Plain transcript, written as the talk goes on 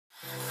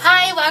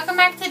welcome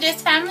back to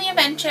This Family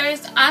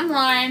Adventures. I'm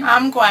Lauren.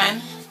 I'm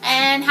Gwen.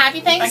 And happy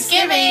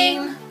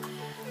Thanksgiving.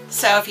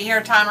 So if you hear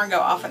a timer go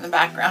off in the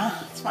background,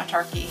 it's my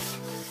turkey.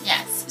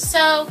 Yes.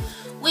 So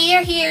we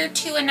are here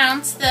to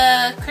announce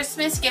the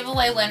Christmas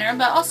giveaway winner,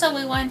 but also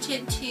we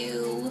wanted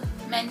to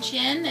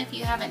mention, if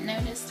you haven't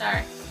noticed,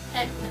 our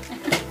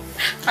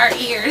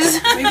ears.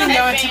 We've been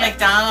going to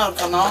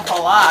McDonald's an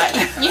awful lot.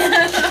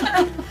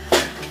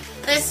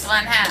 This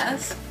one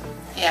has.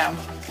 Yeah.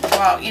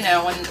 Well, you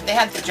know, when they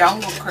had the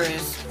Jungle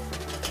Cruise,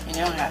 you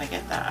know how to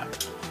get that.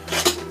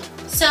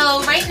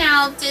 So right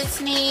now,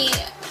 Disney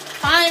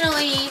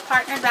finally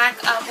partnered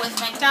back up with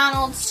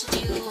McDonald's to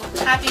do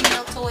Happy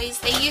Meal toys.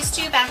 They used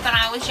to back when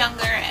I was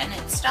younger, and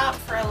it stopped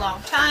for a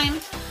long time.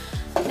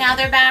 Now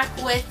they're back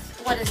with,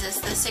 what is this,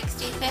 the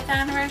 65th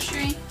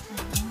anniversary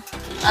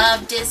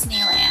of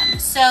Disneyland.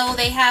 So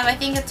they have, I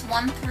think it's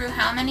 1 through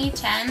how many?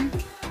 10?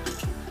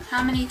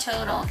 How many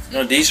total?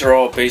 No, these are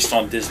all based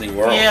on Disney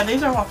World. Yeah,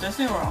 these are all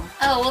Disney World.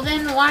 Oh, well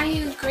then why are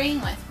you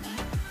agreeing with me?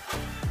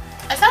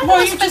 I thought well,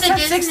 it was you for just the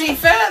said Disney.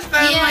 65th,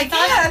 but I'm like,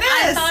 yeah, it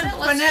is. I thought it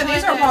was but no,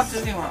 these are all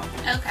Disney World.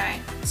 Okay.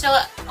 So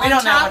on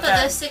top of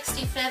the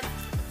 65th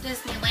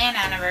Disneyland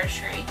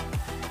anniversary,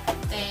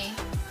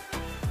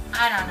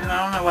 I don't know.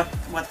 I don't know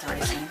what the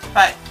reason.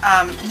 But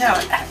no,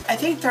 I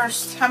think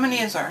there's, how many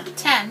is there?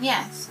 10,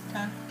 yes.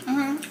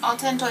 10. All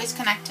 10 toys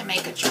connect to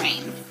make a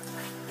train.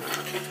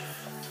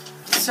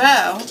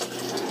 So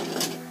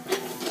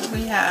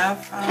we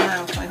have, I don't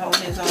know if we hold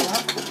these all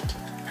up.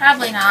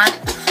 Probably not.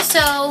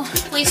 So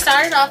we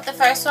started off, the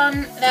first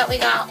one that we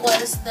got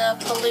was the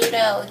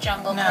Pluto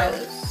Jungle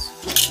Cruise.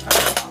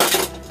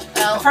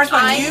 The first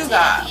one you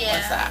got yeah.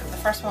 was that. The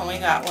first one we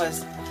got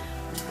was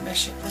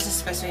Mission. This is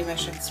supposed to be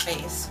Mission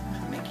Space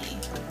with Mickey.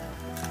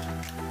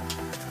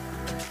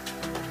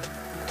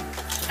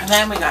 And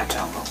then we got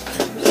Jungle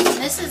Cruise.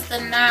 This is the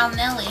Nile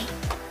Nelly.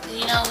 Do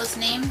you know what was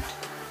named?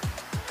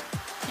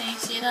 Can you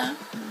see that?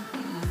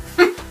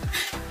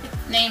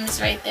 Name's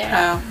right there.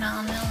 Oh.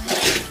 Nile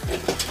Nelly.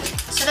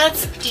 So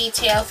that's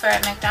detail for a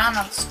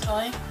McDonald's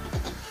toy.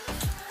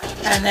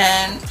 And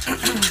then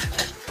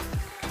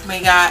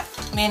we got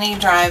Minnie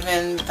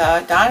driving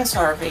the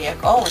dinosaur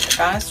vehicle with the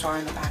dinosaur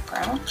in the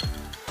background.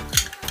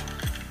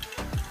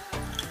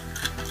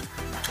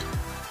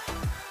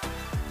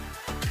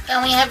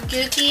 Then we have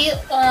Goofy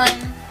on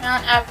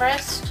Mount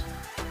Everest.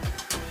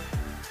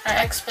 Or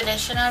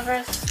Expedition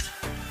Everest.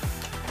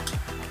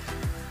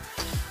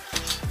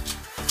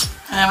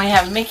 And then we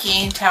have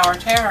Mickey in Tower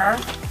Terror.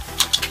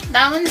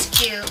 That one's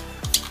cute.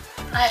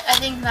 I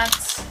think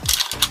that's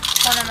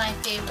one of my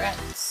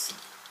favorites.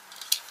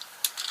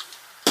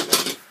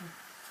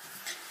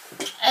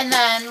 And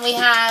then we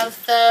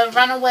have the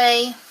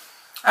Runaway.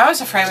 I was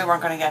afraid we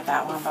weren't going to get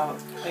that one,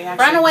 but we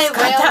actually Runaway got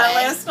that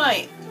Railway last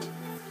night.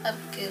 Of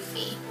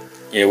Goofy.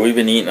 Yeah, we've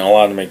been eating a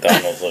lot of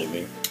McDonald's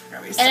lately.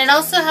 And it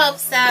also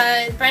helps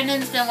that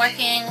Brendan's been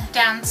working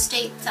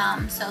downstate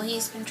some, so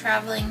he's been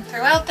traveling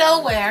throughout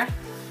Delaware.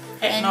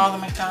 Hitting all the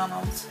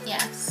McDonald's.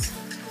 Yes.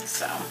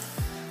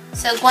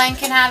 So Gwen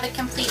can have the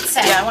complete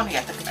set. yeah, I want to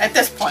get the, at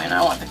this point,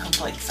 I want the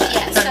complete set.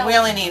 Yeah, so we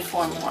only need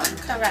 4 more.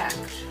 Correct.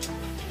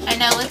 I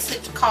know it's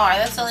a car.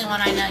 That's the only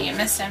one I know you're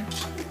missing.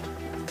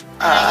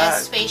 And I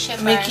guess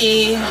Spaceship.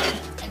 Mickey.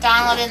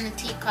 Donald in the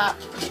teacup.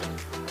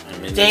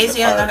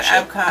 Daisy on the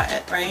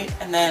Epcot, right?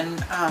 And then,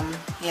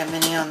 yeah,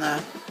 Minnie on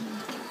the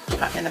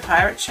in the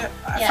pirate ship.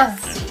 Yes.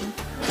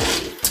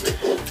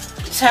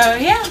 So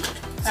yeah.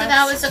 So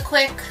that was a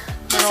quick,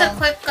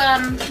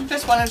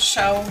 just wanted to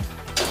show.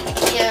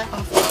 Yeah.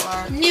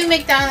 New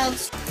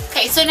McDonald's.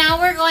 Okay, so now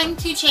we're going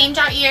to change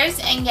our ears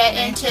and get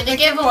into the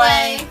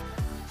giveaway.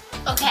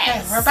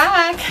 Okay, we're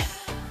back.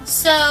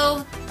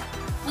 So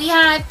we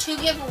had 2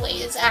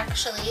 giveaways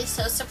actually.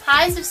 So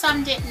surprised if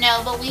some didn't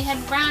know, but we had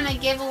run a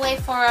giveaway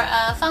for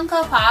a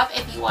Funko Pop.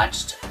 If you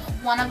watched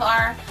one of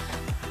our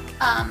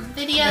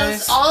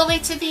videos all the way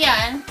to the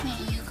end,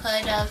 you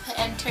could have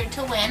entered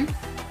to win.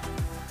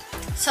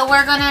 So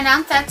we're going to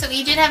announce that. So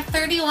we did have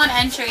 31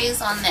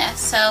 entries on this.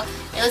 So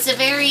it was a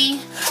very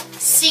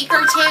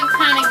secretive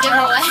kind of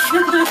giveaway.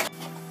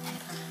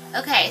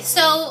 Okay,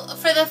 so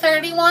for the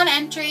 31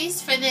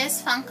 entries for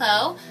this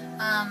Funko,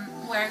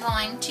 we're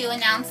going to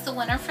announce the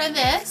winner for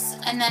this,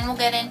 and then we'll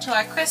get into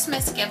our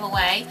Christmas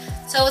giveaway.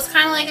 So it was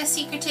kind of like a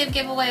secretive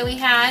giveaway we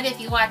had. If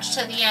you watched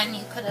to the end,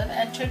 you could have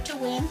entered to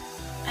win.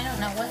 I don't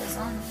know what is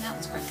on. That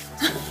was great.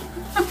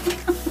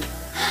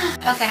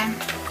 Okay.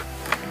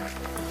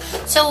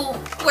 So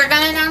we're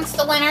going to announce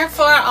the winner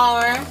for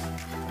our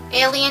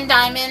Alien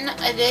Diamond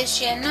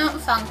Edition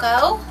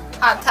Funko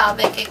Hot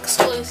Topic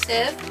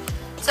exclusive.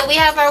 So we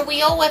have our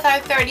wheel with our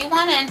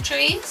 31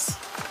 entries.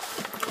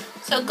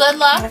 So good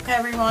luck. Look,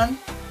 everyone.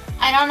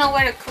 I don't know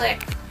where to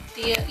click.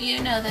 Do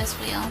you know this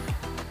wheel?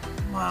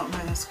 Well, no,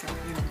 this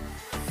computer.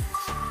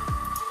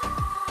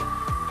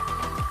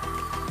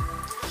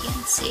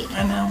 Can't see.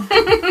 I know.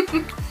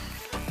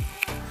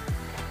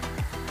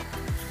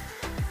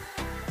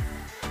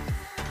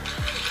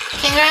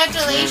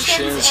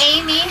 Congratulations,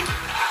 Amy.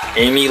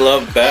 Amy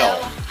Love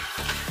Bell.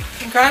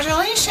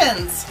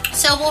 Congratulations.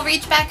 So we'll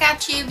reach back out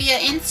to you via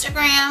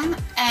Instagram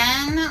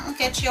and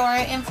get your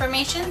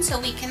information so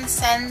we can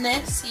send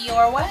this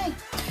your way.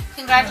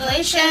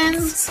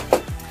 Congratulations.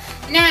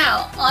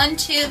 Now, on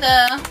to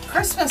the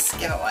Christmas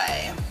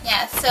giveaway.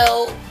 yeah,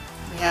 so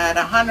We had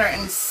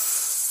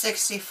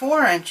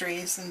 164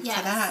 entries into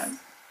Yes. that.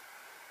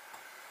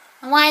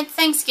 why it's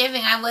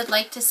Thanksgiving, I would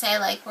like to say,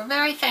 like, we're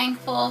very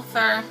thankful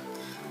for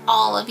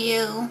all of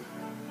you.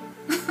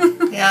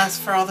 Yes,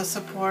 for all the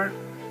support.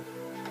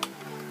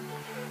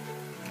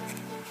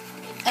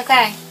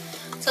 Okay,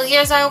 so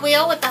here's our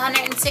wheel with the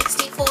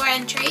 164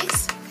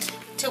 entries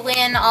to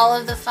win all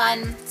of the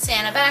fun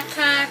Santa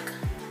backpack.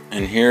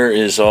 And here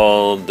is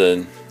all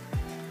the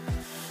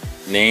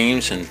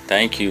names, and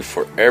thank you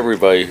for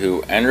everybody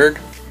who entered.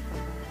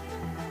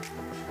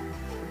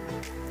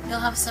 You'll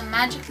have some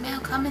magic mail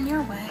coming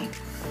your way.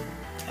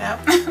 Yep.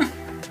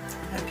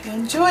 Hope you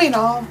enjoy it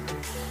all.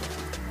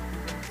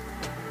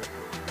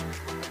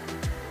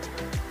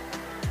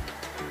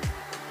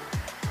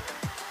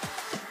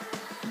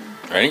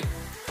 Ready?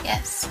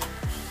 Yes.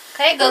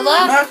 Okay, good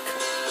luck. Look.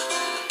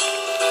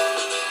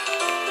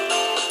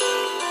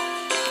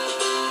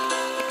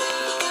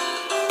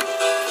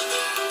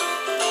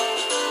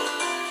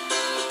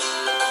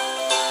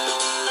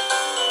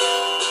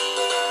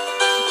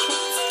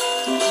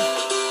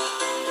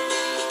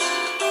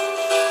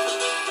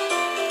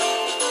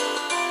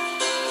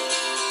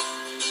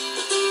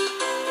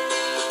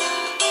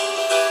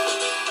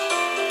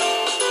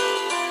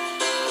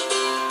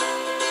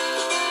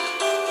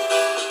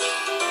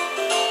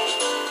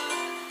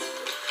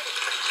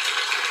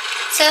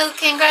 So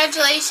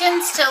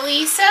congratulations to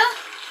Lisa.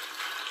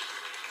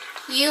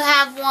 You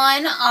have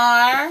won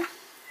our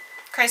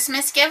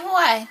Christmas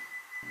giveaway.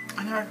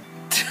 On our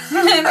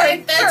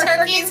Like the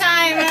turkey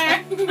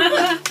timer.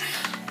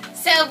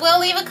 So we'll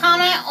leave a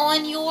comment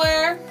on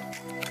your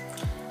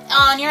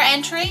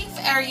entry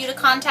for you to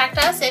contact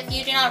us. If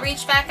you do not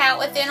reach back out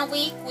within a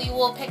week, we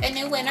will pick a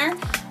new winner.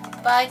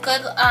 But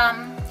good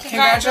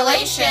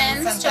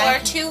congratulations and to our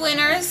thank you. 2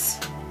 winners.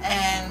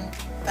 And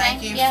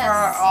thank you Yes.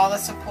 for all the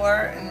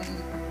support, and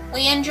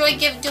We enjoy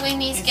doing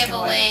these These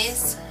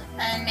giveaways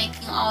and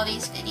making all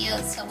these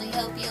videos, so we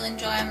hope you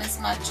enjoy them as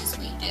much as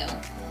we do.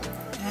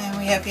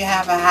 we hope you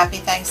have a happy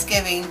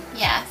Thanksgiving.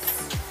 Yes.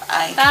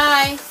 Bye.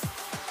 Bye.